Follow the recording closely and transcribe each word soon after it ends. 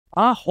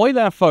Ahoy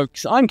there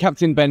folks, I'm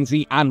Captain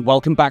Benzie and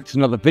welcome back to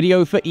another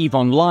video for EVE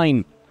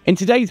Online. In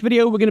today's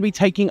video we're going to be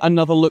taking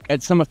another look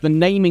at some of the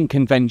naming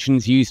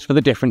conventions used for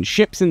the different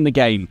ships in the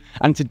game,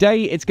 and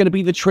today it's going to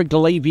be the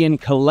Triglavian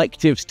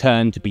Collective's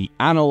turn to be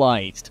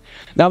analysed.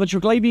 Now the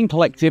Triglavian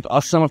Collective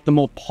are some of the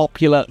more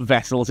popular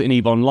vessels in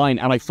EVE Online,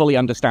 and I fully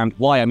understand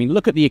why. I mean,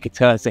 look at the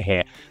Ikaterza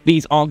here.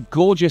 These are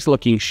gorgeous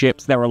looking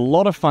ships, they're a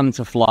lot of fun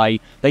to fly.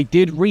 They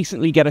did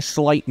recently get a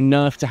slight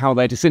nerf to how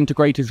their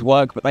disintegrators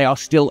work, but they are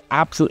still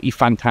absolutely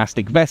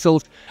fantastic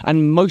vessels,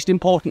 and most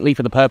importantly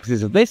for the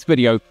purposes of this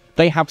video,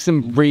 they have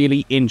some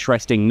really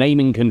interesting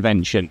naming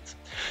conventions.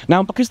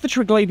 Now, because the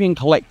Triglavian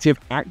Collective,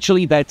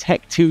 actually their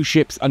Tech 2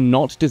 ships are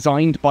not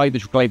designed by the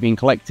Triglavian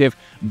Collective,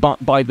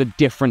 but by the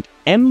different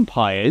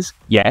empires,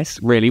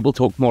 yes, really, we'll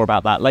talk more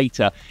about that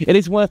later, it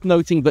is worth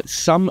noting that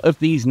some of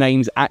these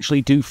names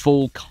actually do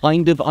fall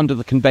kind of under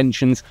the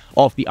conventions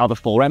of the other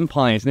four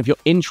empires, and if you're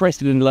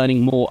interested in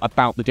learning more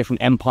about the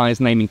different empires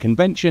naming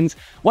conventions,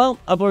 well,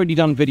 I've already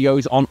done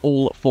videos on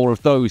all four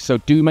of those, so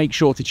do make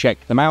sure to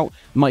check them out.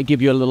 Might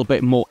give you a little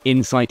bit more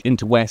insight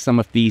into where some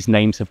of these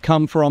names have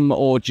come from,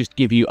 or just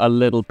give you a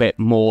little bit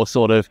more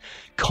sort of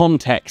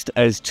context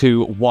as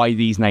to why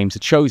these names are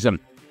chosen.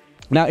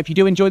 Now, if you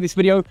do enjoy this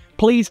video,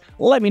 please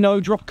let me know,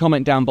 drop a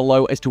comment down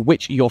below as to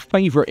which your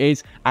favourite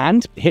is,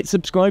 and hit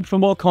subscribe for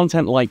more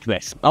content like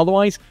this.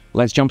 Otherwise,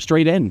 let's jump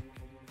straight in.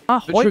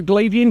 The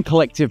Triglavian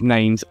Collective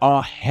names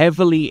are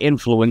heavily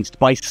influenced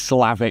by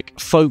Slavic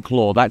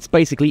folklore. That's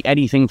basically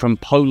anything from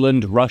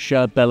Poland,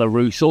 Russia,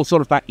 Belarus, all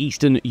sort of that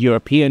Eastern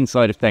European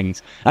side of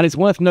things. And it's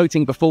worth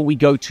noting before we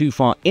go too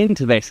far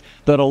into this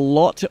that a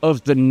lot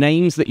of the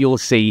names that you'll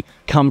see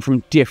come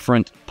from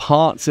different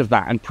parts of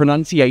that, and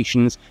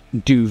pronunciations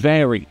do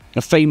vary.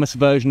 A famous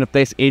version of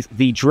this is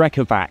the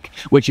Drekavac,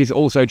 which is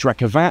also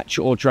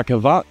Drekavac or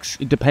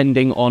Drekavax,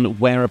 depending on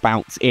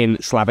whereabouts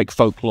in Slavic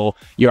folklore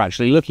you're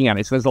actually looking at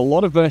it. So there's a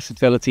lot of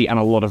versatility and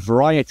a lot of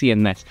variety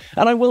in this.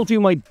 And I will do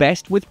my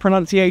best with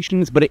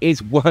pronunciations, but it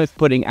is worth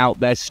putting out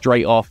there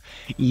straight off,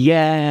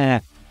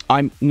 yeah,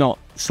 I'm not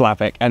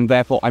Slavic, and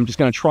therefore I'm just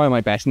going to try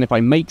my best, and if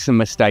I make some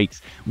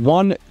mistakes,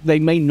 one, they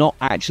may not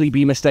actually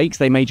be mistakes,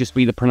 they may just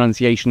be the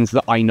pronunciations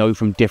that I know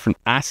from different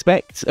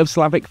aspects of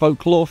Slavic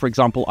folklore. For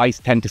example, I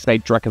tend to say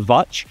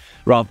Drekavac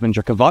rather than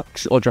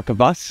Drekavax or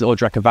Drekavas or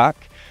Drekavac.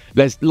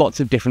 There's lots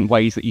of different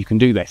ways that you can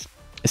do this.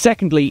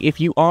 Secondly, if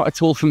you are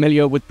at all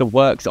familiar with the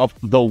works of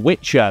The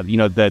Witcher, you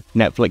know, the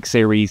Netflix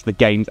series, the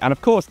games, and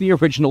of course the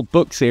original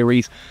book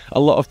series, a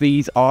lot of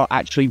these are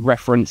actually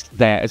referenced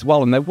there as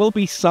well, and there will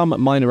be some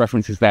minor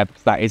references there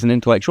because that is an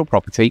intellectual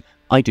property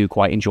I do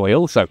quite enjoy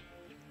also.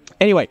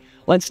 Anyway,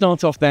 let's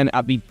start off then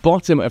at the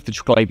bottom of the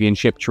Triglavian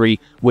ship tree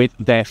with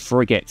their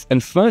frigates,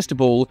 and first of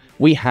all,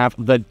 we have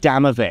the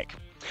Damavik.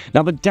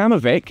 Now, the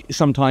Damavik,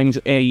 sometimes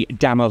a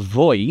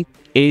Damavoi,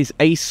 is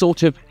a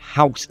sort of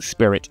house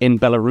spirit in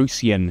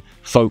Belarusian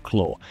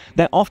folklore.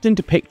 They're often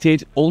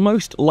depicted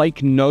almost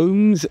like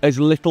gnomes, as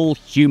little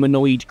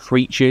humanoid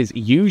creatures,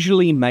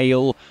 usually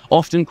male,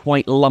 often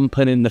quite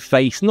lumpen in the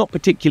face, not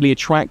particularly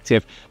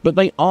attractive, but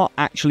they are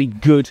actually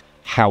good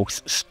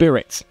house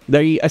spirits.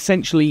 They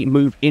essentially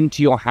move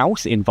into your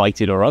house,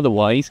 invited or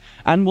otherwise,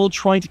 and will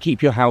try to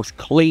keep your house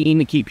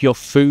clean, keep your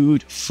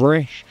food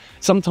fresh.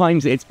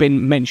 Sometimes it's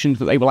been mentioned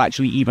that they will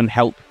actually even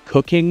help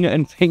cooking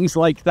and things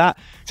like that.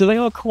 So they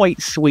are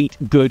quite sweet,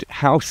 good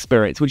house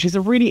spirits, which is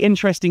a really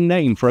interesting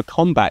name for a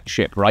combat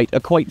ship, right? A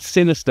quite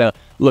sinister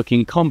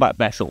looking combat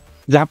vessel.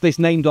 To have this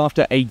named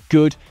after a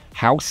good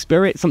house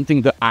spirit,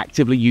 something that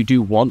actively you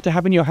do want to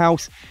have in your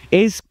house,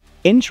 is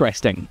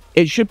interesting.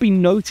 It should be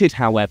noted,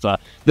 however,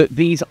 that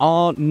these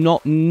are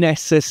not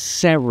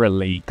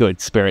necessarily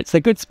good spirits. They're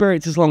good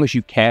spirits as long as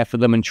you care for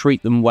them and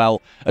treat them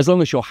well. As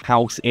long as your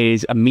house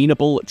is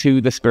amenable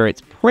to the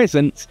spirit's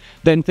presence,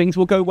 then things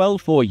will go well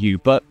for you.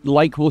 But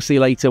like we'll see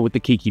later with the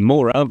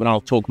Kikimora, and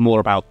I'll talk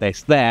more about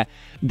this there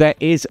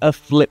is a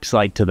flip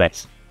side to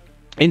this.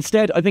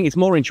 Instead, I think it's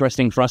more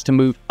interesting for us to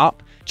move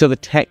up to the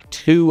Tech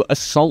 2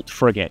 assault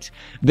frigate.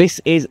 This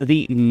is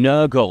the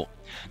Nurgle.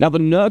 Now, the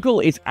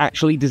Nurgle is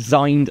actually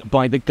designed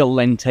by the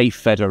Galente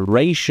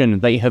Federation.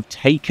 They have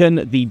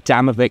taken the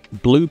Damavik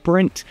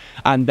blueprint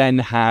and then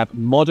have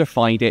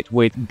modified it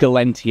with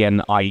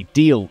Galentian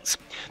ideals.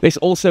 This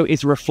also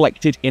is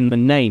reflected in the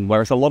name,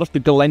 whereas a lot of the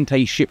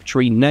Galente ship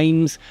tree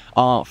names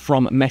are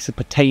from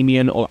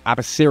Mesopotamian or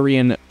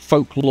Abyssyrian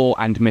folklore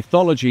and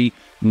mythology.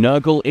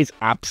 Nurgle is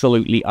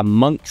absolutely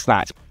amongst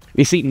that.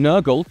 You see,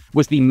 Nurgle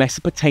was the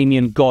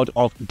Mesopotamian god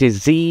of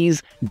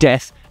disease,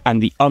 death,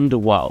 and the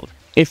underworld.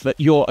 If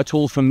you're at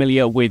all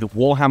familiar with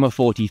Warhammer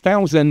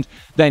 40,000,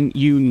 then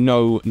you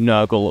know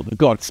Nurgle, the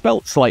god,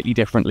 spelt slightly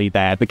differently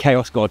there. The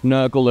chaos god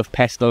Nurgle of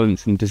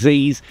pestilence and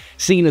disease,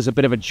 seen as a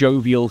bit of a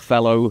jovial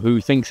fellow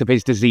who thinks of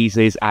his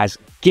diseases as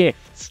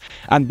gifts.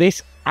 And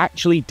this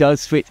actually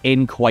does fit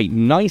in quite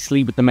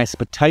nicely with the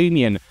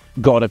Mesopotamian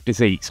god of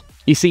disease.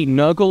 You see,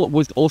 Nurgle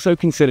was also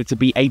considered to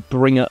be a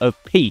bringer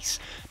of peace,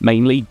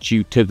 mainly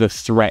due to the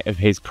threat of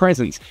his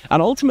presence,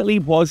 and ultimately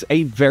was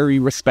a very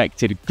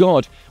respected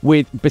god,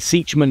 with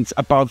beseechments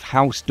above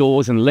house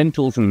doors and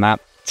lintels and that,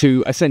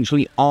 to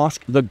essentially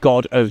ask the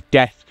god of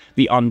death,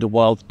 the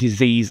underworld,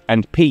 disease,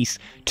 and peace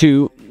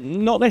to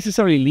not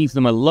necessarily leave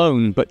them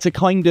alone, but to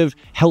kind of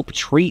help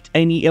treat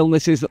any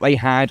illnesses that they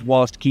had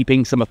whilst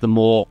keeping some of the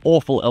more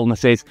awful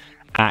illnesses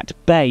at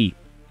bay.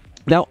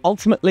 Now,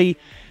 ultimately,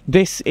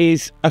 this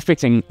is a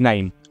fitting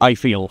name, I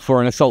feel,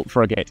 for an assault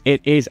frigate. It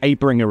is a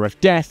bringer of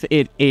death.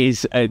 It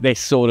is this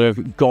sort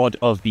of god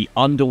of the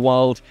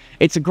underworld.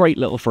 It's a great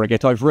little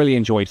frigate. I've really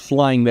enjoyed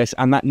flying this,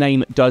 and that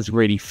name does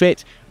really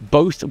fit,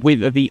 both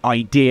with the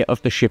idea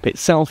of the ship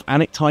itself,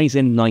 and it ties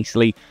in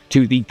nicely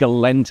to the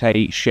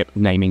Gallente ship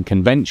naming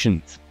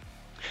conventions.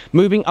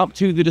 Moving up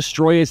to the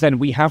destroyers, then,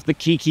 we have the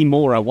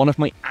Kikimora, one of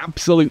my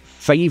absolute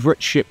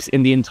favourite ships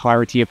in the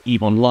entirety of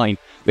EVE Online.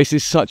 This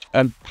is such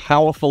a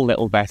powerful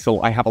little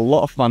vessel. I have a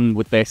lot of fun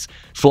with this,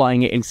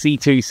 flying it in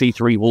C2,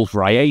 C3 Wolf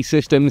Rayet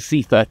systems.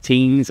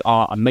 C13s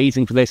are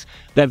amazing for this.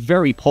 They're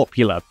very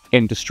popular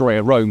in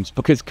destroyer roams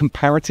because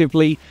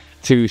comparatively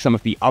to some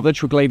of the other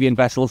Triglavian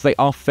vessels, they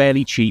are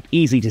fairly cheap,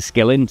 easy to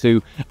skill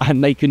into,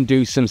 and they can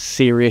do some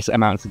serious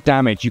amounts of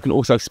damage. You can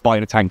also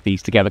spider tank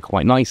these together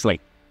quite nicely.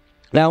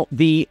 Now,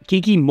 the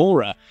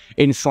Kikimora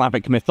in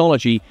Slavic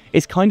mythology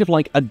is kind of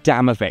like a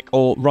Damovic,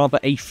 or rather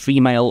a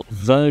female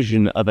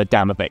version of a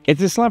Damovic.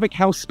 It's a Slavic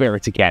house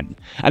spirit again,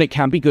 and it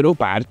can be good or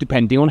bad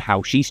depending on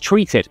how she's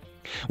treated.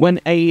 When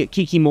a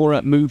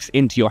Kikimora moves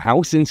into your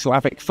house in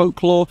Slavic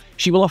folklore,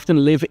 she will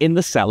often live in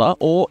the cellar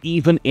or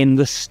even in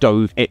the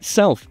stove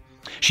itself.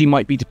 She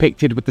might be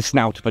depicted with the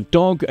snout of a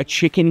dog, a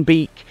chicken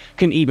beak,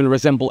 can even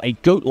resemble a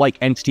goat-like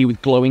entity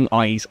with glowing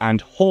eyes and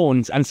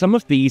horns, and some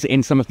of these,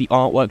 in some of the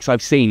artworks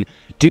I've seen,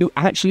 do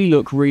actually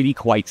look really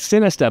quite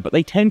sinister, but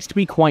they tend to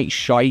be quite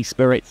shy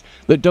spirits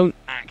that don't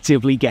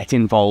actively get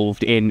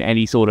involved in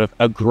any sort of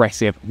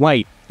aggressive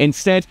way.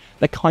 Instead,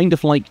 they're kind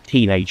of like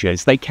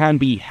teenagers. They can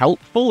be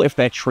helpful if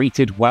they're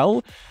treated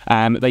well.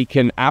 They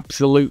can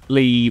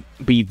absolutely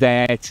be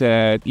there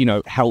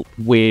to, help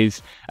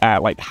with,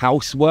 like,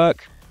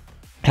 housework.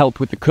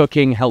 Help with the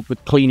cooking, help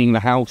with cleaning the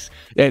house.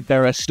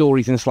 There are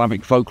stories in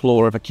Slavic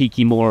folklore of a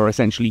Kikimora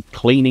essentially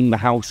cleaning the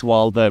house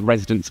while the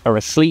residents are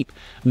asleep,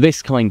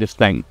 this kind of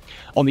thing.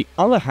 On the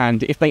other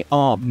hand, if they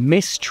are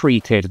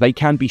mistreated, they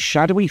can be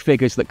shadowy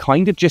figures that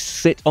kind of just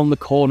sit on the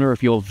corner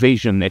of your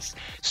vision, this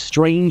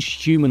strange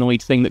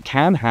humanoid thing that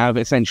can have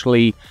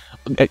essentially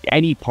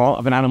any part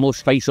of an animal's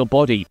face or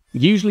body,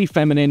 usually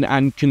feminine,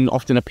 and can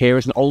often appear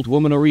as an old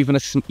woman or even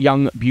a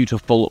young,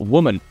 beautiful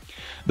woman.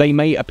 They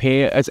may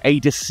appear as a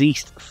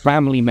deceased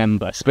family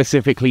member,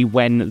 specifically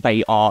when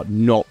they are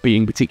not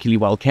being particularly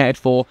well cared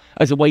for,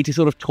 as a way to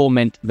sort of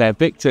torment their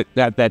victim,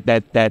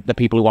 the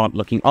people who aren't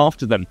looking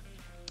after them.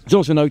 It's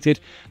also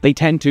noted they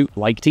tend to,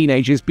 like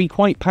teenagers, be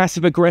quite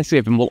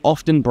passive-aggressive and will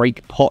often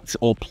break pots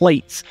or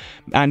plates.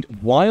 And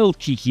wild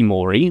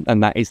Kikimori,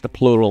 and that is the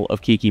plural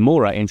of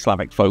Kikimora in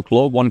Slavic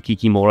folklore, one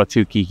Kikimora,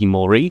 two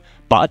Kikimori,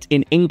 but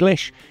in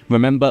English,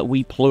 remember,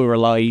 we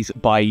pluralize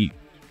by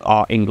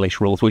our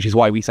English rules, which is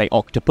why we say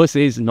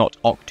octopuses, not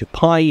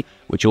octopi,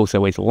 which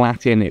also is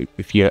Latin.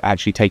 If you're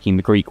actually taking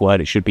the Greek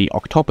word, it should be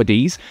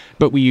octopodes,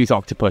 but we use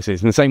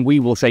octopuses. And the same, we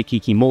will say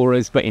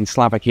Kikimoras, but in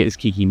Slavic it is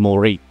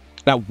Kikimori.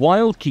 Now,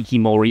 wild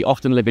Kikimori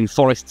often live in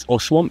forests or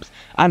swamps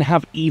and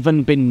have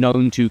even been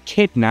known to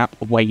kidnap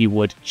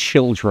wayward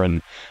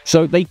children.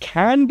 So they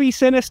can be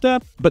sinister,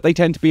 but they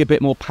tend to be a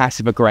bit more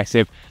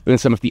passive-aggressive than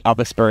some of the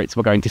other spirits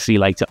we're going to see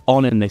later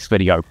on in this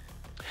video.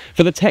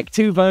 For the Tech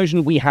 2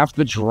 version, we have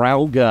the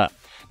Drauga.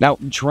 Now,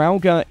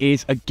 Drauga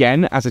is,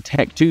 again, as a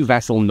Tech 2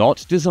 vessel,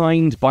 not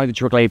designed by the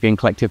Triglavian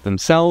Collective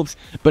themselves,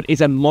 but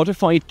is a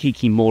modified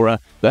Kikimora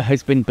that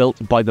has been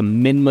built by the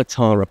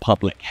Minmatar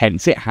Republic,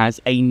 hence it has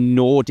a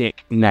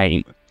Nordic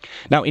name.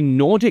 Now, in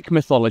Nordic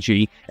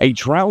mythology, a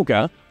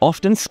Drauga,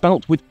 often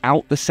spelt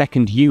without the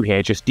second U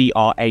here, just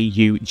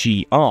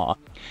D-R-A-U-G-R,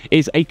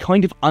 is a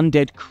kind of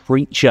undead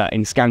creature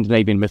in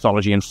Scandinavian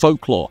mythology and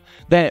folklore.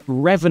 They're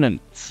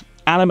revenants,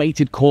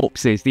 animated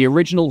corpses, the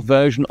original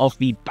version of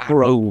the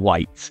barrow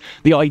wights.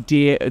 The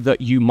idea that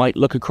you might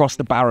look across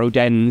the barrow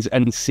dens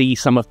and see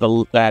some of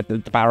the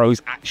barrows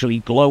actually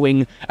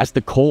glowing as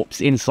the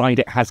corpse inside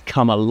it has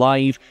come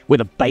alive with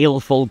a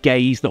baleful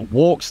gaze that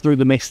walks through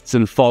the mists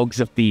and fogs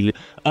of the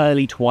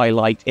early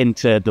twilight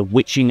into the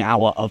witching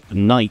hour of the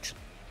night.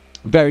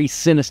 Very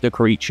sinister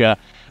creature.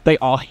 They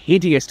are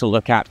hideous to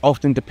look at,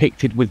 often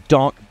depicted with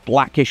dark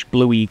blackish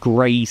bluey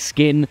grey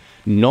skin,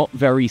 not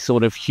very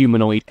sort of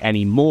humanoid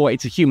anymore.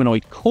 It's a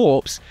humanoid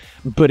corpse,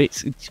 but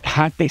it's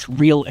had this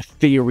real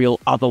ethereal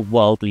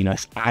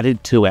otherworldliness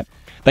added to it.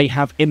 They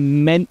have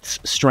immense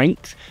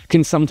strength,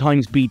 can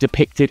sometimes be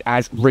depicted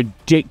as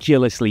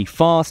ridiculously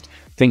fast.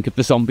 Think of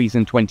the zombies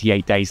in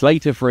 28 Days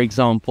Later, for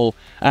example,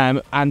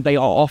 and they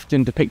are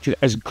often depicted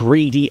as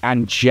greedy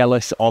and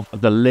jealous of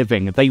the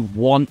living. They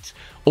want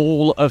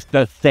all of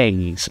the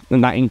things,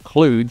 and that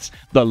includes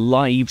the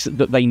lives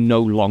that they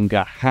no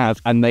longer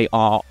have, and they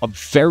are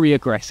very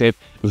aggressive,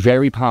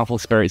 very powerful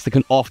spirits that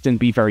can often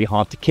be very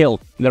hard to kill.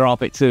 There are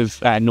bits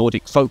of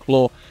Nordic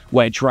folklore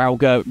where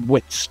Draugr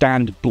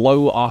withstand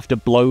blow after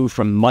blow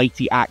from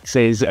mighty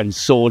axes and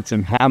swords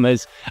and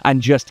hammers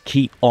and just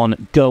keep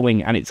on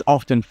going, and it's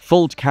often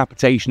full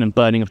decapitation and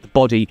burning of the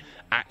body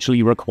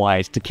actually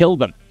required to kill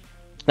them.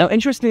 Now,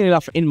 interestingly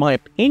enough, in my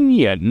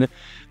opinion,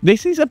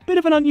 this is a bit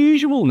of an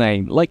unusual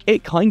name. Like,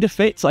 it kind of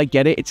fits, I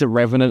get it, it's a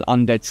revenant,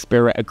 undead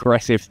spirit,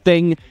 aggressive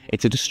thing,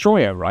 it's a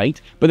destroyer, right?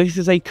 But this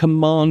is a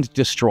command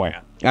destroyer.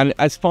 And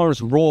as far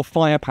as raw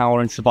firepower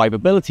and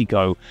survivability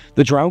go,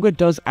 the Draugr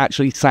does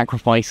actually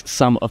sacrifice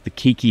some of the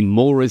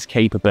Kikimora's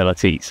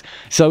capabilities.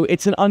 So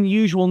it's an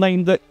unusual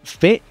name that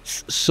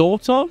fits,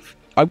 sort of.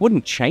 I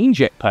wouldn't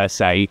change it per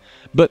se,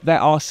 but there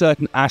are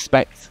certain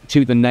aspects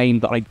to the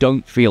name that I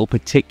don't feel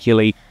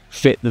particularly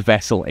fit the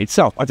vessel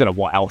itself. I don't know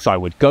what else I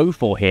would go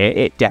for here.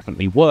 It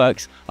definitely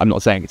works. I'm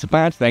not saying it's a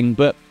bad thing,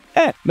 but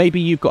maybe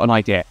you've got an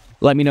idea.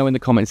 Let me know in the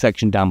comment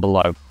section down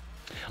below.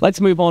 Let's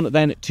move on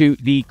then to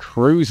the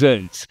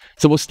cruisers.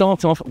 So we'll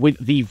start off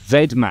with the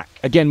Vedmak.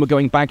 Again, we're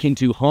going back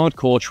into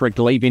hardcore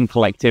Triglavian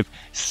collective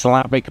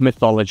Slavic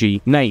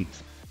mythology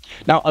names.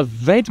 Now, a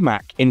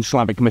Vedmak in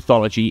Slavic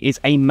mythology is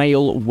a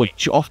male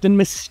witch, often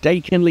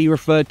mistakenly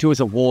referred to as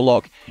a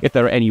warlock. If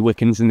there are any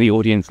Wiccans in the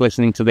audience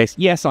listening to this,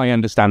 yes, I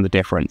understand the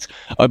difference.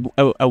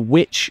 A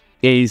witch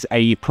is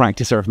a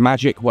practicer of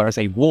magic, whereas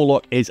a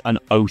warlock is an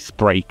oath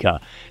breaker.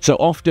 So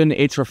often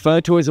it's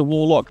referred to as a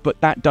warlock, but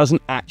that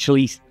doesn't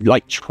actually,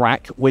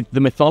 track with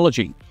the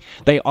mythology.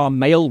 They are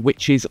male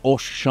witches or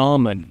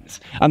shamans,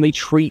 and they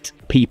treat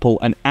people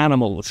and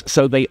animals,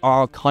 so they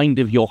are kind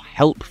of your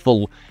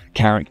helpful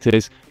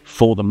characters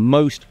for the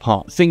most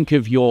part. Think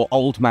of your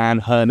old man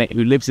hermit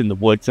who lives in the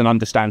woods and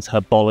understands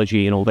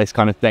herbology and all this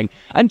kind of thing,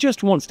 and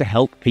just wants to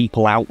help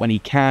people out when he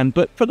can,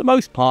 but for the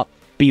most part,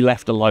 be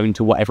left alone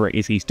to whatever it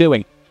is he's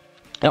doing.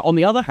 Now, on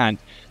the other hand,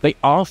 they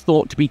are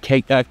thought to be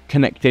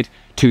connected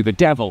to the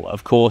devil,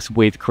 of course,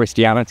 with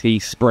Christianity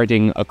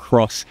spreading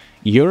across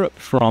Europe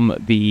from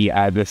the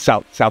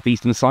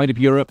southeastern side of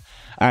Europe.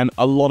 And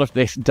a lot of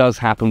this does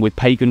happen with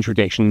pagan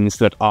traditions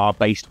that are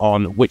based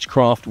on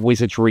witchcraft,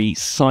 wizardry,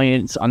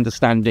 science,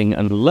 understanding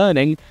and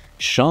learning,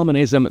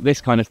 shamanism,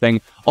 this kind of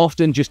thing,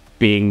 often just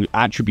being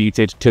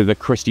attributed to the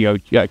Christian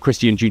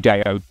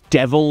Judeo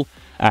devil,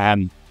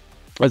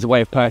 as a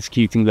way of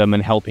persecuting them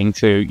and helping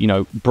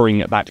to, bring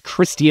that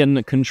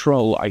Christian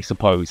control, I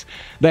suppose.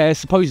 They're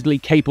supposedly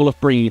capable of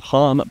bringing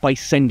harm by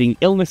sending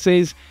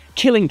illnesses,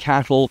 killing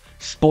cattle,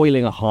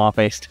 spoiling a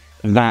harvest,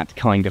 that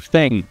kind of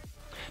thing.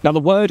 Now, the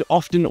word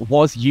often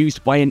was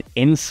used by an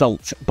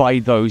insult by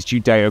those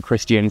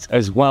Judeo-Christians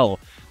as well,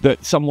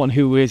 that someone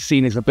who is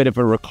seen as a bit of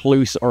a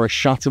recluse or a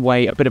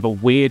shutaway, a bit of a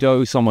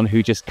weirdo, someone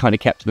who just kind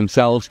of kept to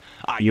themselves,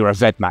 you're a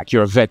Vedmak,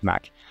 you're a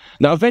Vedmak.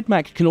 Now, a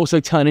Vedmak can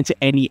also turn into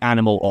any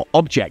animal or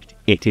object,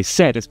 it is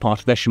said, as part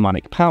of their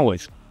shamanic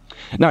powers.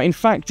 Now, in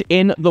fact,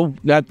 in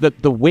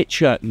the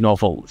Witcher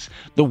novels,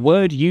 the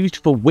word used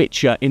for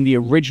Witcher in the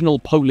original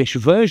Polish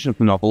version of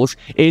the novels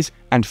is,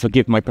 and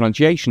forgive my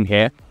pronunciation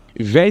here,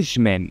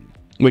 Wiedźmin,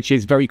 which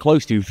is very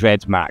close to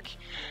Vedmak,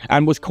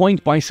 and was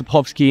coined by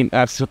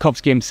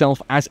Sapkowski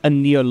himself as a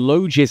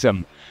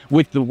neologism,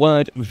 with the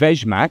word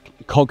Wiedźmak,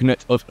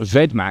 cognate of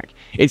Vedmak,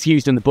 it's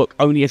used in the book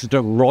only as a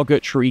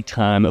derogatory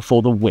term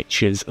for the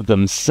witches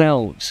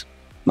themselves.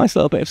 Nice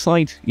little bit of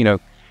side,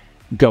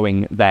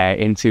 going there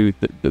into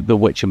the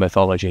Witcher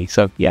mythology.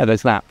 So yeah,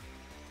 there's that.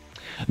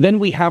 Then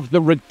we have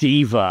the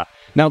Rediva.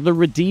 Now, the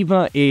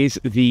Rediva is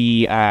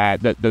the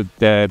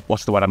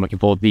what's the word I'm looking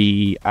for?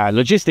 The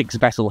logistics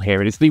vessel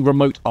here. It is the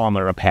remote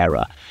armor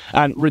repairer.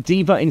 And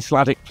Rediva in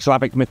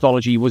Slavic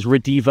mythology was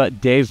Rediva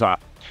Deva,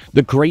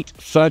 the great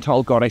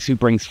fertile goddess who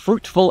brings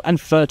fruitful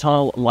and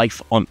fertile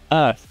life on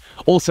Earth.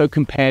 Also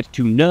compared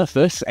to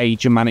Nerthus, a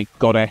Germanic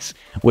goddess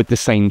with the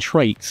same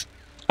traits.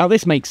 Now,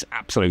 this makes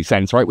absolute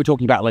sense, right? We're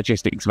talking about a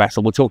logistics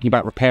vessel. We're talking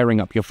about repairing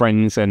up your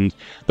friends and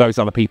those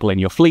other people in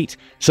your fleet.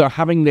 So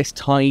having this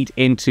tied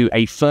into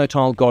a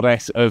fertile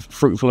goddess of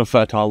fruitful and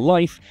fertile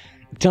life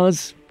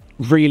does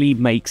really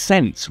make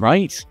sense,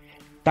 right?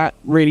 That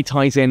really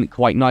ties in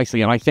quite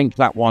nicely, and I think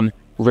that one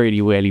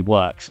really, really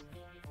works.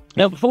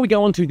 Now, before we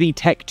go on to the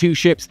Tech 2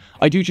 ships,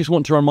 I do just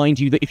want to remind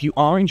you that if you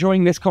are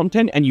enjoying this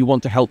content and you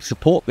want to help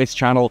support this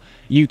channel,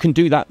 you can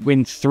do that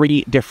in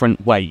 3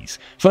 different ways.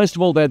 First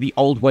of all, there are the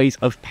old ways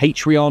of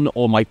Patreon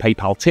or my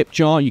PayPal tip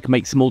jar. You can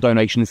make small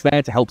donations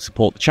there to help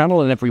support the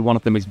channel, and every one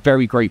of them is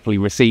very gratefully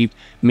received.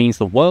 It means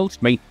the world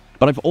to me.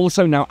 But I've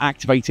also now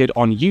activated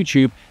on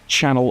YouTube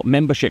channel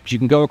memberships. You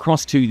can go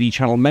across to the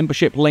channel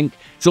membership link.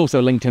 It's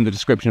also linked in the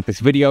description of this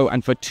video,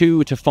 and for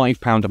 £2 to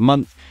 £5 a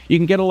month, you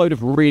can get a load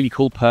of really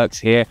cool perks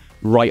here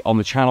right on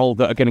the channel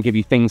that are going to give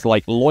you things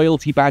like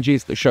loyalty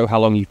badges that show how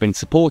long you've been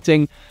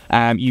supporting.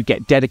 You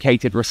get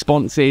dedicated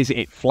responses.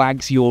 It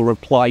flags your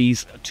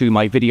replies to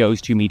my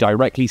videos to me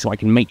directly, so I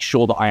can make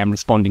sure that I am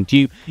responding to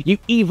you. You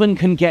even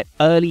can get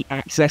early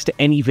access to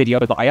any video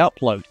that I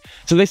upload.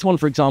 So this one,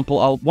 for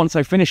example, once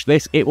I finish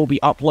this, it will be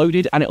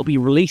uploaded and it will be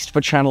released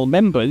for channel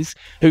members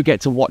who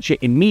get to watch it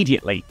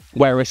immediately,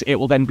 whereas it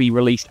will then be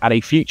released at a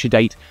future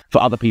date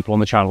for other people on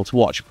the channel to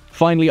watch.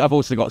 Finally, I've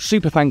also got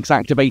Super Thanks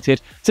activated,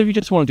 so if you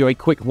just want to do a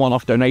quick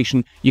one-off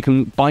donation, you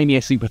can buy me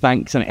a Super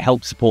Thanks and it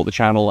helps support the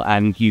channel,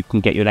 and you can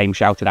get your name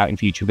shouted out in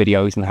future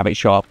videos and have it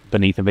show up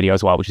beneath the video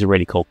as well, which is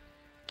really cool.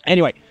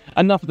 Anyway,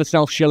 enough of the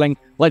self-shilling,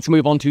 let's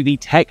move on to the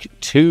Tech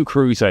 2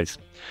 cruisers.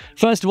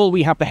 First of all,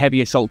 we have the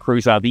heavy assault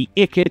cruiser, the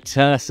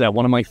Ikatursa,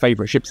 one of my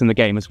favourite ships in the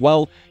game as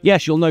well.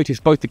 Yes, you'll notice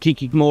both the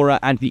Kikimora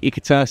and the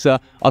Ikatursa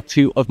are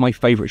two of my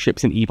favourite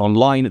ships in EVE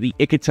Online. The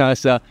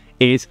Ikatursa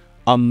is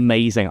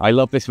amazing. I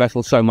love this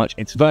vessel so much.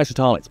 It's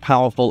versatile, it's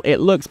powerful, it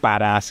looks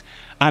badass,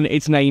 and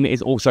its name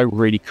is also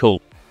really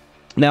cool.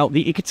 Now,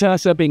 the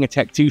Ikatursa being a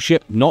Tech 2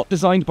 ship, not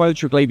designed by the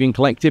Triglavian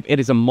Collective, it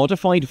is a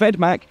modified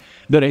Vedmak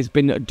that has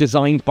been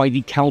designed by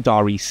the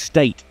Kaldari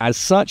state. As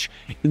such,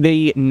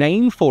 the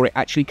name for it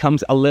actually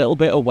comes a little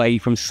bit away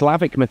from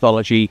Slavic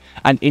mythology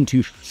and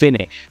into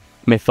Finnish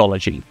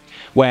mythology,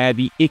 where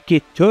the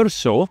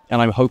Ikiturso,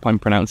 and I hope I'm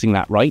pronouncing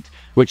that right,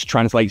 which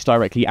translates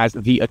directly as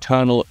the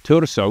Eternal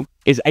Turso,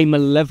 is a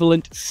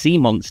malevolent sea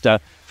monster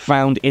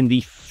found in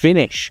the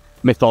Finnish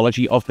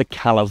mythology of the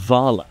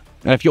Kalevala.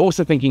 And if you're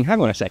also thinking, hang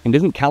on a second,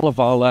 isn't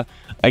Kalevala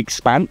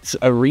Expanse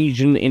a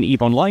region in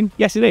EVE Online?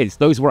 Yes, it is.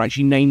 Those were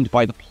actually named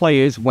by the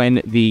players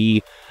when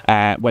the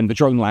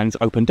drone lands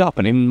opened up.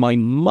 And in my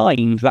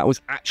mind, that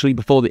was actually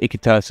before the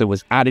Ikatursa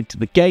was added to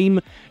the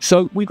game.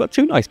 So we've got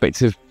two nice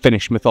bits of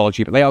Finnish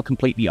mythology, but they are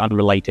completely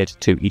unrelated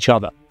to each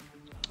other.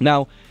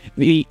 Now,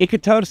 the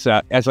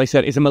Ikatursa, as I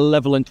said, is a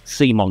malevolent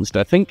sea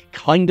monster. Think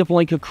kind of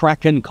like a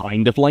kraken,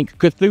 kind of like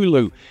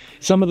Cthulhu.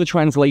 Some of the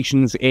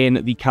translations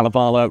in the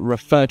Kalevala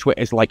refer to it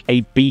as like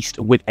a beast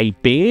with a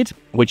beard,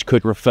 which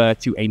could refer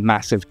to a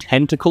massive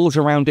tentacles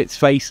around its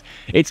face.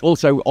 It's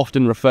also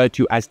often referred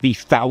to as the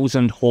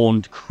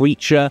thousand-horned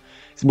creature,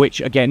 which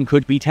again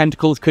could be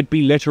tentacles, could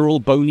be literal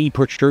bony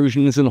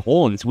protrusions and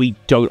horns. We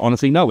don't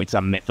honestly know. It's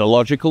a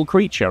mythological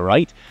creature,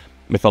 right?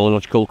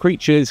 Mythological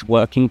creatures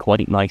working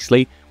quite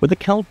nicely with the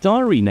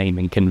Kaldari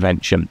naming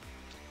convention.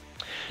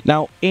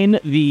 Now, in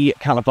the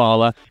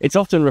Kalevala, it's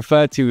often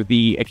referred to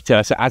the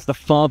Ikatursa as the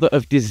father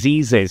of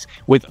diseases,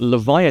 with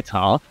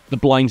Leviatar, the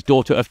blind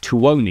daughter of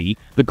Tuoni,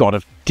 the god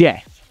of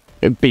death,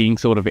 being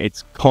sort of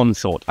its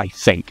consort, I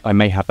think. I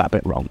may have that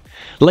bit wrong.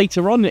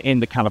 Later on in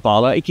the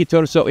Kalevala,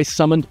 Ikatursa is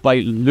summoned by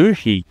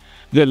Luhi,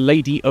 the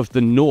Lady of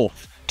the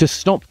North, to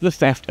stop the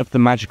theft of the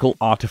magical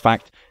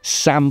artifact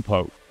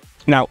Sampo.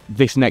 Now,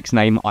 this next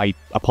name, I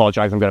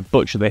apologise, I'm going to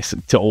butcher this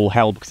to all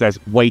hell because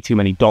there's way too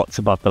many dots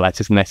above the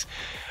letters in this.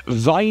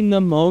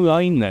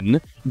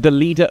 Vainamoinen, the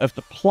leader of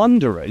the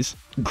plunderers,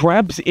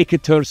 grabs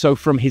Ikaturso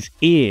from his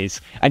ears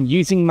and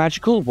using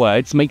magical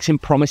words makes him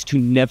promise to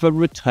never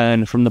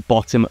return from the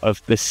bottom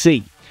of the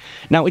sea.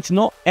 Now, it's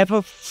not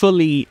ever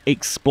fully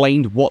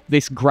explained what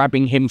this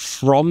grabbing him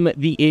from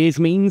the ears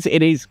means.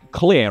 It is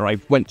clear,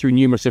 I've went through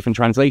numerous different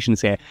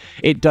translations here.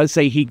 It does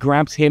say he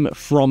grabs him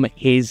from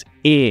his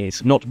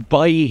ears, not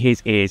by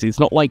his ears. It's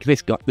not like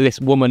this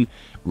woman,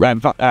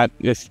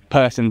 this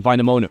person,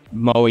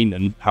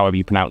 Vainamoinen, however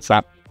you pronounce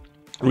that,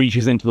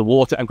 reaches into the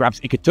water and grabs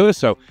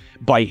Ikaturso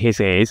by his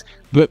ears,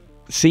 but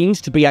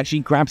seems to be actually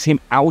grabs him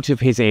out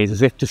of his ears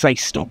as if to say,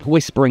 stop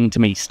whispering to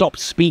me, stop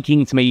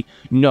speaking to me,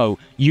 no,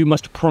 you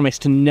must promise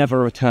to never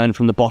return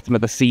from the bottom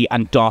of the sea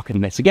and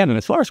darken this again. And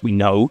as far as we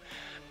know,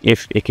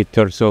 if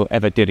Ikaturso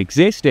ever did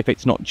exist, if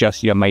it's not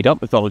just your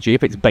made-up mythology,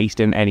 if it's based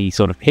in any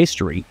sort of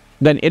history,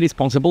 then it is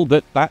possible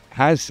that that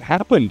has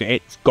happened.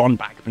 It's gone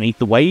back beneath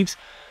the waves,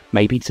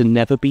 maybe to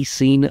never be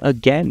seen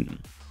again.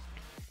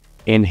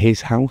 In his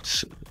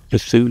house,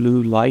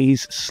 Cthulhu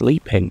lies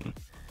sleeping.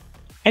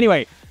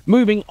 Anyway,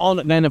 moving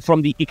on then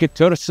from the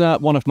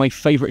Ikatursa, one of my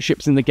favourite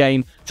ships in the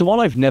game, to one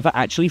I've never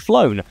actually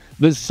flown,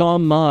 the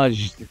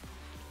Zarmaj.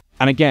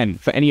 And again,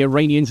 for any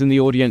Iranians in the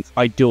audience,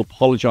 I do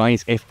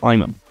apologise if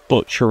I'm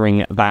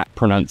butchering that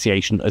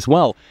pronunciation as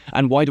well.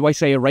 And why do I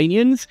say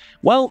Iranians?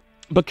 Well,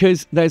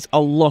 because there's a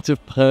lot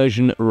of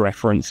Persian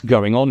reference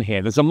going on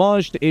here. The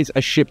Zarmaj is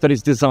a ship that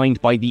is designed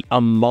by the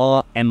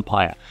Amarr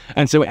Empire,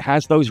 and so it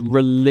has those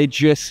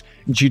religious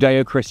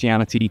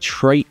Judeo-Christianity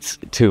traits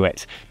to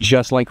it,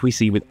 just like we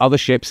see with other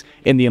ships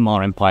in the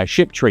Amarr Empire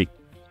ship tree.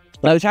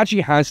 Now, it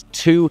actually has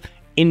two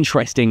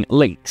interesting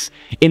links.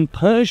 In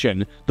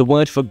Persian, the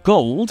word for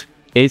gold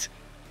is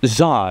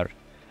zar,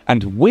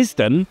 and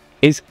wisdom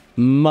is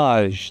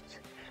majd.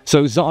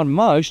 So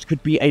Zarmaj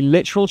could be a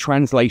literal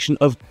translation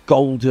of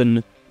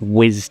golden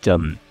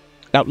wisdom.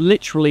 Now,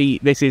 literally,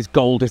 this is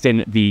gold as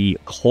in the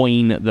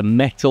coin, the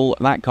metal,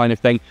 that kind of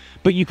thing.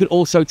 But you could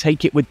also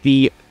take it with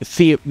the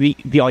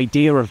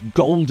idea of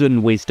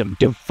golden wisdom,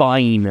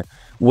 divine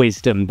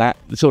wisdom, that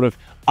sort of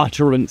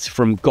utterance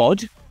from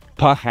God.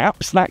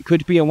 Perhaps that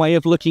could be a way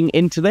of looking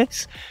into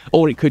this.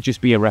 Or it could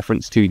just be a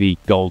reference to the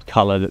gold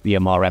colour that the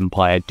Amar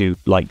Empire do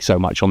like so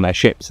much on their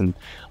ships, and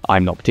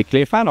I'm not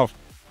particularly a fan of.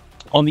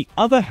 On the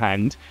other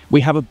hand,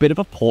 we have a bit of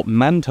a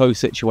portmanteau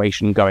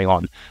situation going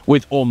on,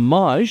 with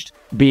Ormazd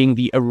being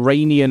the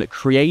Iranian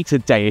creator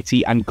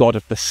deity and god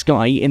of the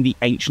sky in the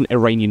ancient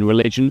Iranian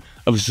religion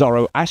of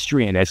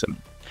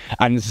Zoroastrianism.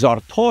 And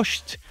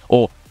Zartosht,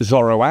 or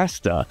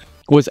Zoroaster,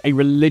 was a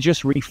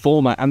religious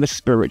reformer and the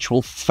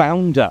spiritual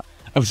founder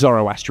of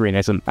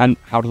Zoroastrianism. And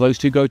how do those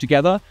two go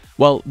together?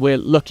 Well, we're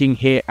looking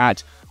here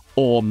at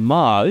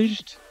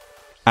Ormazd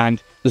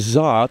and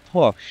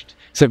Zartosht.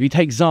 So if you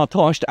take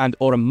Zartosht and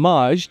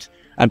Ormazd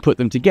and put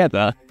them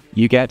together,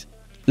 you get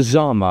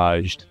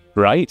Zarmazd,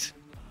 right?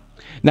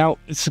 Now,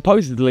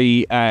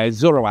 supposedly,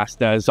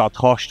 Zoroaster,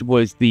 Zartosht,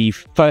 was the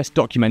first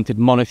documented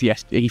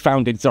monotheist. He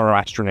founded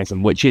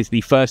Zoroastrianism, which is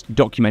the first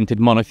documented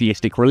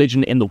monotheistic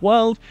religion in the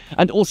world,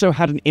 and also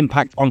had an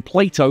impact on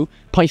Plato,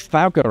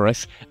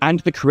 Pythagoras, and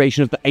the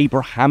creation of the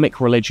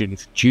Abrahamic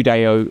religions,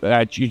 Judaism,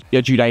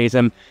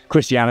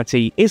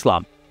 Christianity,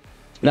 Islam.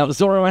 Now, the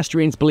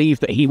Zoroastrians believed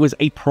that he was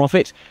a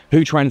prophet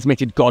who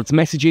transmitted God's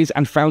messages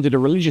and founded a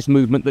religious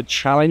movement that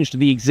challenged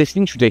the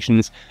existing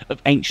traditions of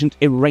ancient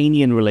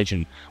Iranian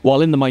religion.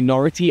 While in the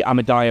minority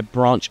Ahmadiyya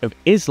branch of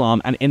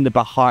Islam and in the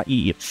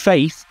Baha'i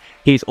faith,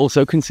 he is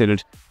also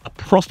considered a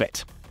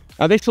prophet.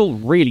 Now, this all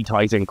really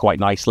ties in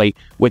quite nicely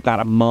with that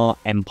Amar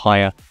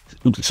Empire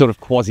sort of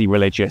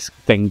quasi-religious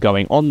thing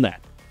going on there.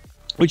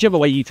 Whichever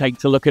way you take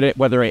to look at it,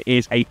 whether it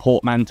is a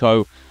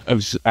portmanteau of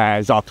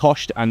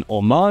Zartosht and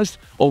Ormazd,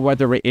 or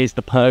whether it is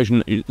the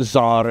Persian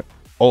Zar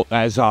or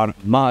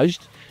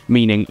Zarmazd,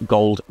 meaning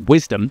gold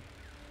wisdom,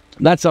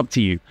 that's up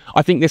to you.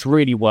 I think this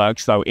really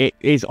works, though. It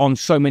is on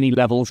so many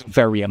levels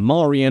very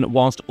Amarian,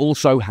 whilst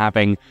also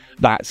having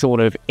that sort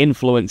of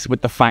influence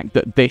with the fact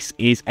that this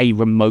is a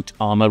remote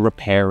armor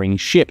repairing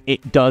ship.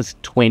 It does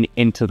twin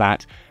into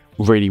that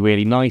really,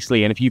 really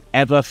nicely. And if you've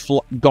ever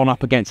gone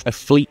up against a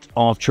fleet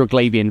of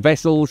Triglavian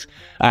vessels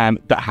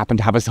that happen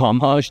to have a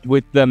Zarmazd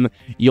with them,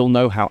 you'll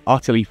know how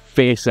utterly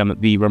fearsome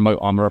the remote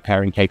armor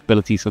repairing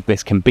capabilities of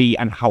this can be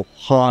and how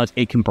hard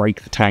it can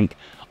break the tank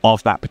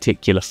of that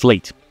particular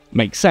fleet.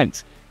 Makes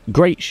sense.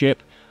 Great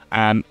ship.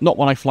 Not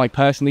one I fly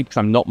personally because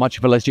I'm not much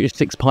of a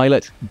logistics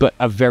pilot, but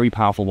a very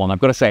powerful one. I've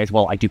got to say as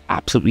well, I do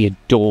absolutely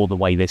adore the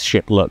way this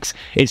ship looks.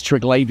 It's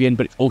Triglavian,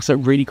 but it's also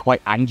really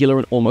quite angular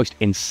and almost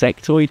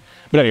insectoid.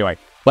 But anyway,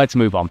 let's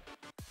move on.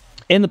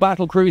 In the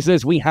battle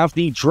cruisers, we have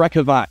the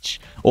Drekavac,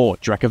 or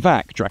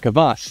Drekavac,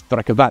 Drekavas,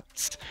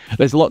 Drekavats.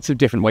 There's lots of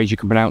different ways you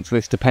can pronounce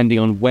this depending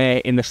on where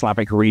in the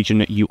Slavic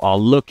region you are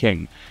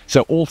looking.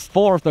 So all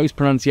four of those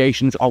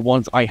pronunciations are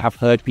ones I have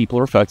heard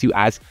people refer to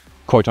as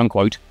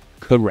quote-unquote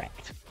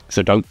correct.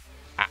 So don't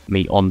at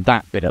me on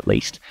that bit, at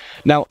least.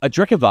 Now, a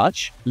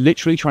Drekavac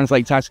literally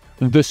translates as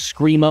the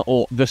screamer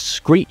or the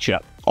screecher,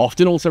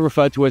 often also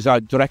referred to as a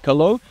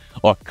Drekalo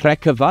or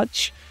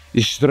Krekavac,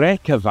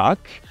 Zrekavac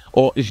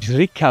or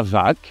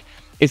Zrikavac,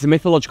 is a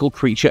mythological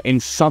creature in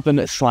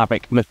southern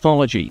Slavic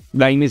mythology. The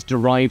name is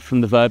derived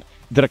from the verb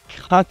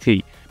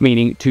drekati,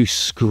 meaning to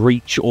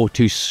screech or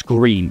to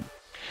scream.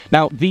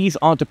 Now, these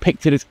are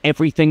depicted as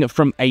everything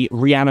from a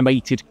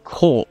reanimated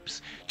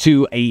corpse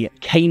to a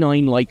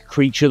canine-like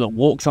creature that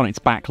walks on its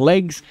back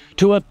legs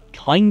to a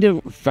kind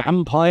of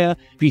vampire.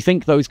 If you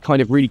think those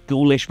kind of really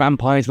ghoulish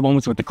vampires, the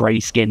ones with the grey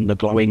skin, the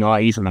glowing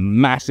eyes, and the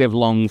massive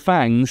long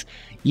fangs,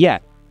 yeah,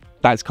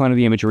 that's kind of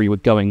the imagery we're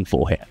going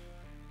for here.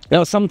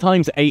 Now,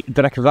 sometimes a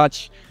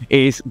Drekavac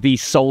is the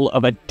soul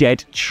of a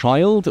dead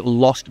child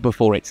lost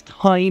before its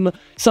time.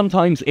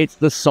 Sometimes it's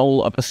the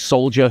soul of a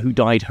soldier who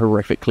died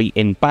horrifically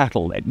in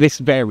battle. This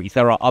varies.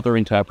 There are other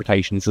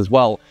interpretations as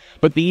well.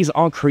 But these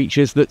are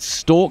creatures that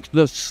stalk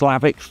the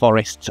Slavic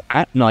forests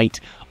at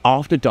night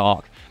after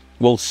dark,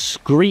 will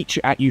screech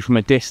at you from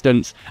a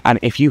distance, and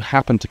if you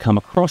happen to come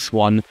across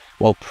one,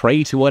 well,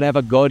 pray to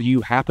whatever god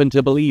you happen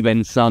to believe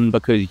in, son,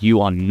 because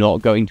you are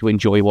not going to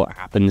enjoy what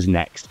happens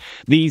next.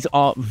 These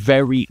are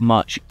very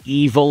much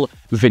evil,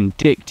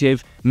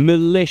 vindictive,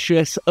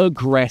 malicious,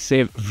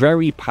 aggressive,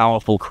 very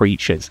powerful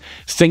creatures.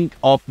 Think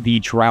of the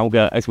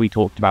Draugr, as we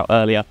talked about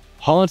earlier.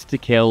 Hard to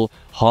kill,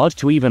 hard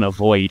to even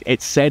avoid.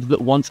 It's said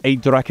that once a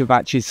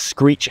Drekavac's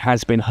screech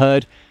has been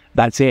heard,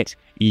 that's it.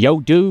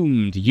 You're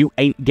doomed. You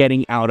ain't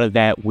getting out of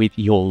there with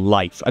your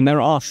life. And there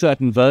are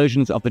certain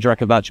versions of the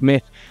Drekavac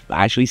myth that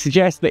actually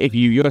suggest that if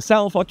you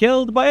yourself are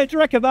killed by a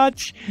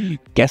Drekavac,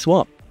 guess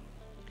what?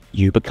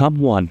 You become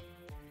one.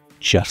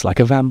 Just like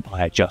a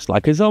vampire, just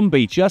like a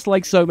zombie, just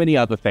like so many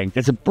other things.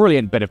 It's a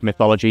brilliant bit of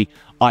mythology.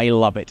 I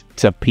love it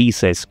to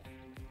pieces.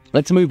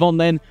 Let's move on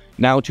then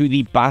now to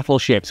the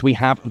battleships. We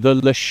have the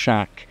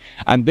Leshak,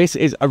 and this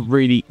is a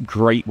really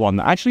great one.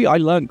 Actually, I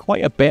learned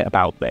quite a bit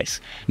about this.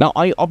 Now,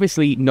 I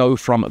obviously know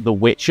from The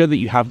Witcher that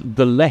you have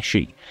the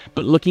Leshi,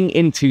 but looking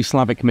into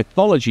Slavic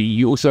mythology,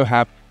 you also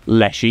have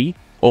Leshi,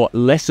 or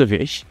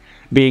Lesovish,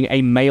 being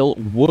a male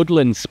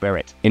woodland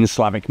spirit in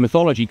Slavic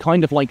mythology,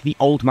 kind of like the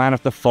old man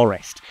of the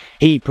forest.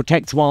 He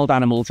protects wild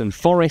animals and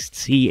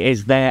forests. He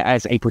is there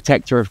as a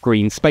protector of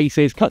green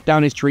spaces. Cut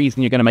down his trees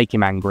and you're going to make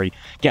him angry.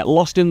 Get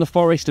lost in the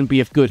forest and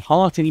be of good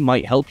heart and he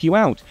might help you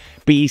out.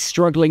 Be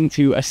struggling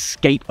to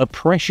escape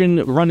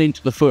oppression, run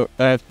into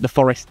the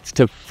forests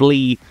to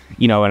flee,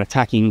 you know, an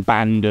attacking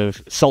band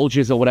of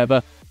soldiers or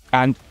whatever.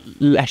 And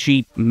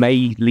Leshi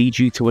may lead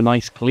you to a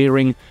nice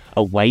clearing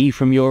away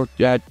from your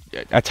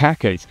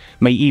attackers,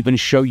 may even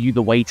show you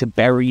the way to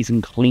berries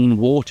and clean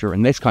water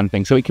and this kind of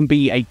thing. So it can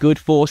be a good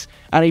force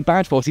and a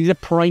bad force. He's a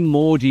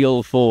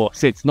primordial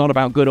force. It's not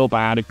about good or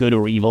bad, or good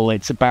or evil.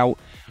 It's about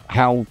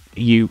how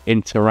you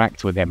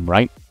interact with him,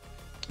 right?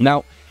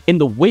 Now, in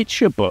the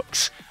Witcher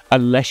books, a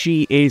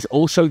Leshi is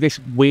also this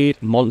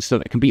weird monster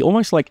that can be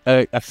almost like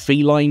a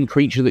feline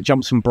creature that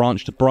jumps from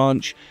branch to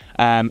branch,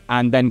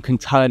 and then can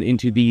turn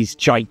into these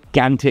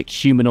gigantic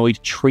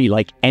humanoid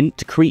tree-like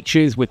ent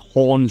creatures with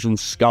horns and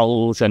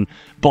skulls and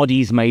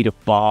bodies made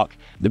of bark.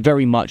 They're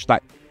very much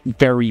that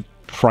very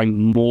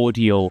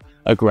primordial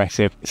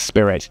aggressive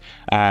spirit,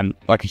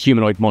 like a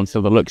humanoid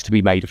monster that looks to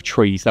be made of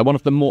trees. They're one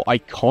of the more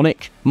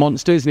iconic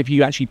monsters, and if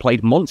you actually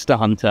played Monster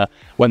Hunter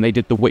when they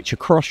did the Witcher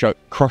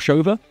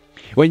crossover,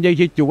 when they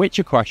did the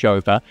Witcher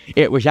crossover,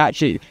 it was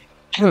actually...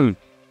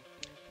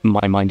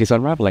 my mind is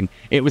unraveling.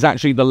 It was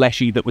actually the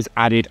Leshi that was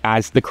added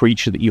as the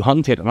creature that you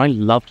hunted, and I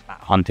loved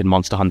that hunt in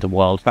Monster Hunter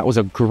World. That was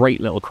a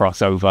great little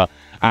crossover,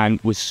 and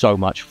was so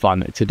much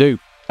fun to do.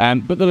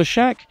 But the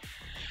Leshak...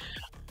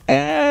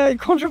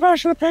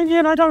 controversial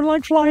opinion, I don't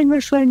like flying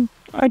this thing.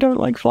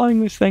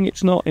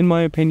 It's not, in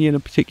my opinion, a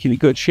particularly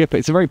good ship.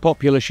 It's a very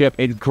popular ship.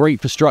 It's great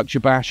for structure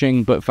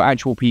bashing, but for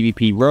actual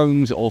PvP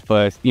roams or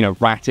for, you know,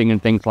 ratting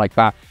and things like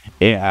that,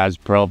 it has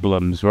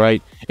problems,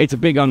 right? It's a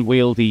big,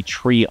 unwieldy,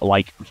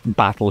 tree-like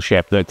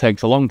battleship that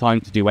takes a long time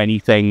to do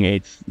anything.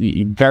 It's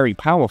very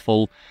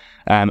powerful,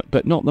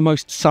 but not the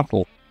most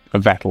subtle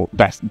of vessels.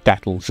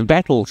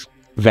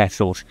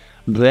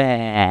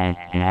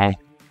 Bleh.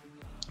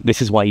 This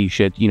is why you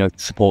should, you know,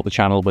 support the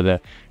channel with a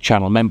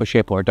channel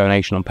membership or a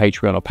donation on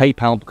Patreon or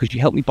PayPal, because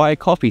you help me buy a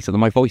coffee so that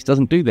my voice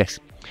doesn't do this.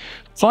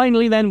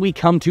 Finally, then, we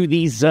come to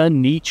the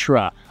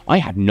Zernitra. I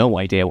had no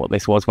idea what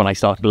this was when I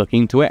started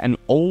looking into it, and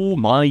oh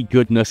my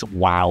goodness,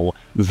 wow.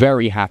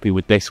 Very happy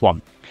with this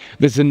one.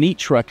 The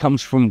Zernitra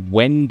comes from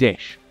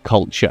Wendish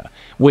culture,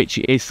 which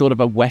is sort of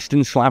a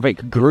Western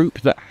Slavic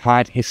group that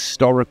had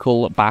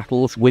historical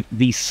battles with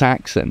the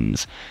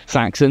Saxons.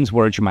 Saxons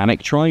were a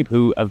Germanic tribe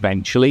who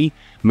eventually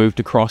moved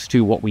across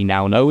to what we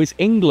now know as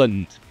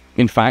England.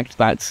 In fact,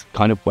 that's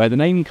kind of where the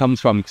name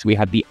comes from, because we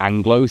had the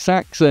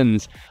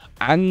Anglo-Saxons.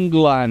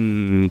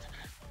 England,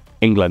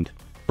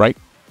 right?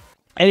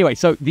 Anyway,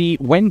 so the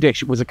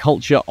Wendish was a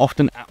culture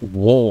often at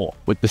war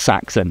with the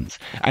Saxons,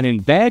 and in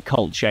their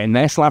culture, in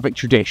their Slavic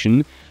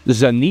tradition,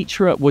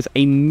 Zernitra was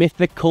a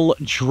mythical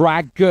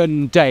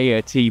dragon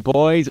deity,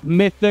 boys.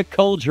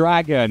 Mythical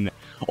dragon,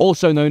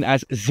 also known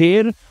as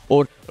Zir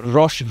or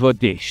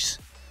Roshvodish.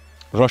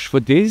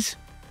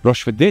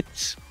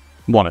 Roshvodits?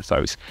 One of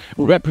those.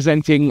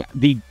 Representing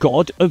the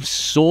god of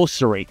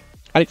sorcery,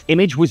 and its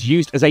image was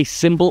used as a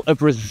symbol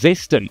of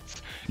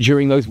resistance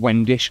during those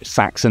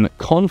Wendish-Saxon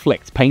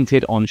conflicts,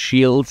 painted on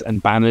shields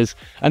and banners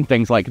and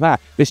things like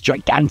that. This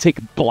gigantic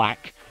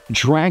black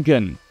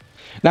dragon.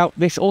 Now,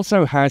 this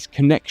also has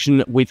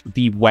connection with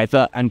the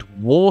weather and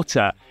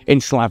water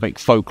in Slavic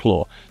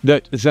folklore,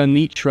 that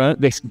Zernitra,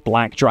 this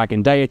black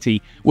dragon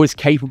deity, was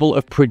capable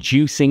of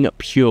producing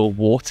pure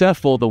water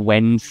for the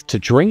Wends to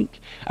drink,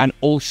 and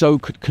also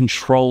could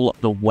control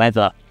the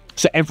weather.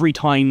 So every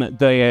time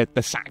the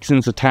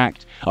Saxons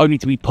attacked, only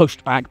to be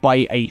pushed back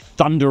by a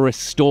thunderous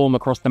storm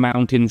across the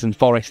mountains and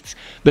forests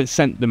that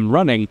sent them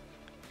running,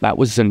 that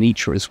was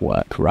Zernitra's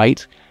work,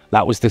 right?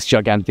 That was this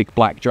gigantic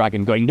black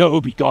dragon going, "No,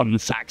 be gone,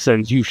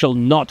 Saxons, you shall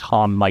not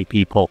harm my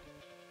people."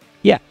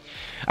 Yeah,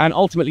 and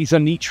ultimately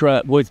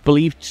Zernitra was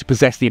believed to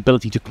possess the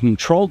ability to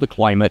control the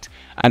climate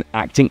and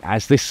acting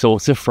as this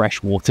source of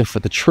fresh water for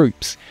the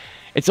troops.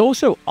 It's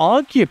also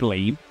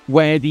arguably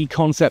where the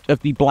concept of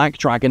the Black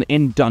Dragon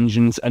in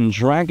Dungeons and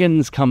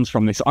Dragons comes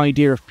from, this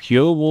idea of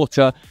pure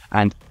water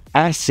and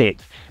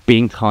acid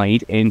being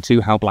tied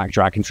into how Black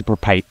Dragons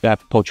are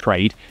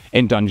portrayed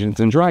in Dungeons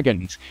and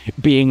Dragons.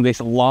 Being this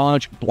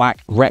large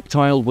black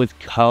reptile with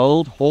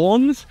curled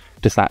horns,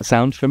 does that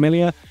sound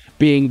familiar?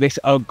 Being this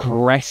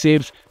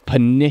aggressive,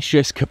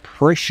 pernicious,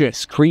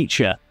 capricious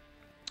creature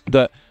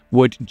that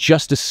would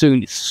just as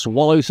soon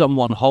swallow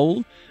someone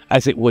whole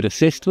as it would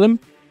assist them.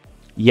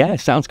 Yeah,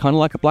 sounds kind of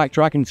like a black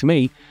dragon to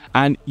me.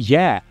 And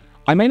yeah,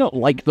 I may not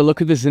like the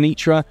look of the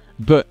Zernitra,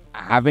 but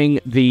having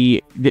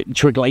the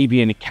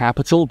Triglavian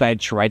capital, their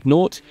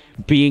dreadnought,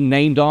 being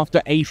named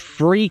after a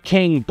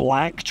freaking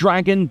black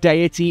dragon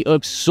deity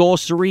of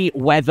sorcery,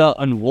 weather,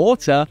 and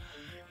water,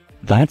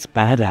 that's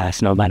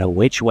badass no matter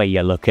which way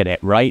you look at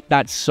it, right?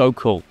 That's so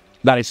cool.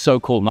 That is so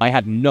cool, and I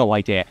had no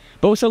idea.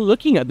 But also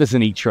looking at the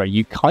Zenitra,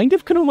 you kind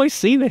of can almost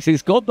see this.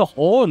 It's got the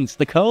horns,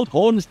 the curled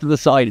horns to the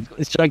side. It's got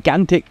this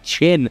gigantic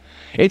chin.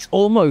 It's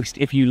almost,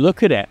 if you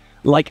look at it,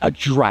 like a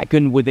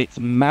dragon with its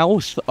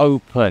mouth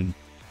open.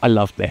 I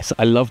love this.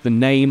 I love the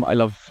name. I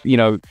love, you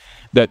know,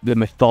 the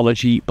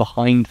mythology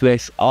behind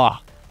this.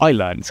 I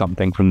learned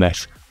something from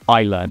this.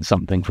 I learned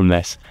something from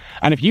this.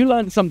 And if you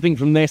learned something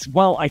from this,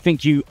 well, I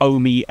think you owe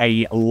me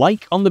a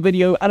like on the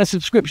video and a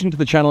subscription to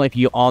the channel if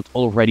you aren't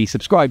already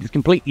subscribed. It's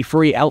completely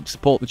free, helps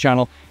support the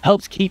channel,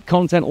 helps keep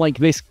content like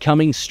this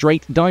coming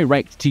straight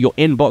direct to your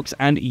inbox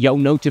and your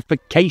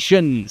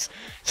notifications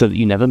so that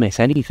you never miss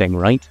anything,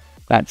 right?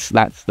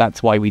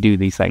 That's why we do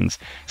these things.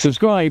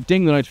 Subscribe,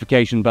 ding the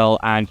notification bell,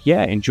 and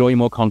yeah, enjoy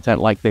more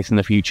content like this in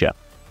the future.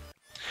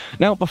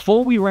 Now,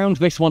 before we round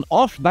this one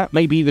off, that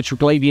may be the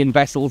Triglavian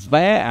vessels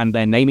there and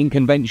their naming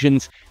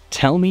conventions.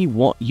 Tell me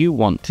what you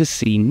want to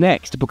see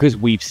next, because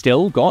we've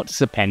still got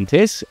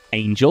Serpentis,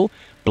 Angel,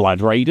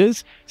 Blood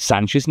Raiders,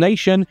 Sanchez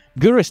Nation,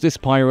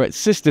 Guristas Pirates,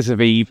 Sisters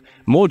of Eve,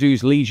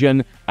 Mordu's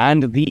Legion,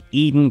 and the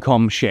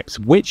Edencom ships.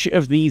 Which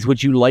of these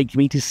would you like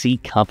me to see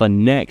cover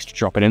next?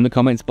 Drop it in the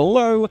comments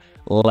below,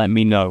 let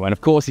me know. And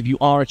of course, if you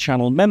are a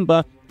channel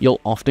member,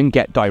 you'll often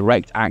get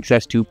direct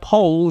access to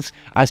polls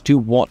as to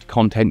what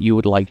content you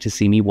would like to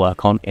see me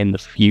work on in the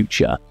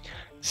future.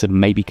 So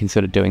maybe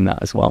consider doing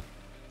that as well.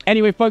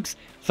 Anyway, folks,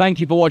 thank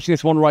you for watching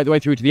this one right the way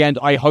through to the end.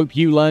 I hope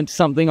you learned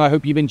something. I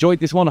hope you've enjoyed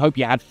this one. I hope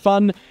you had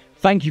fun.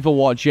 Thank you for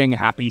watching.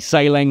 Happy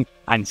sailing,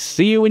 and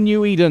see you in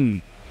New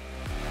Eden.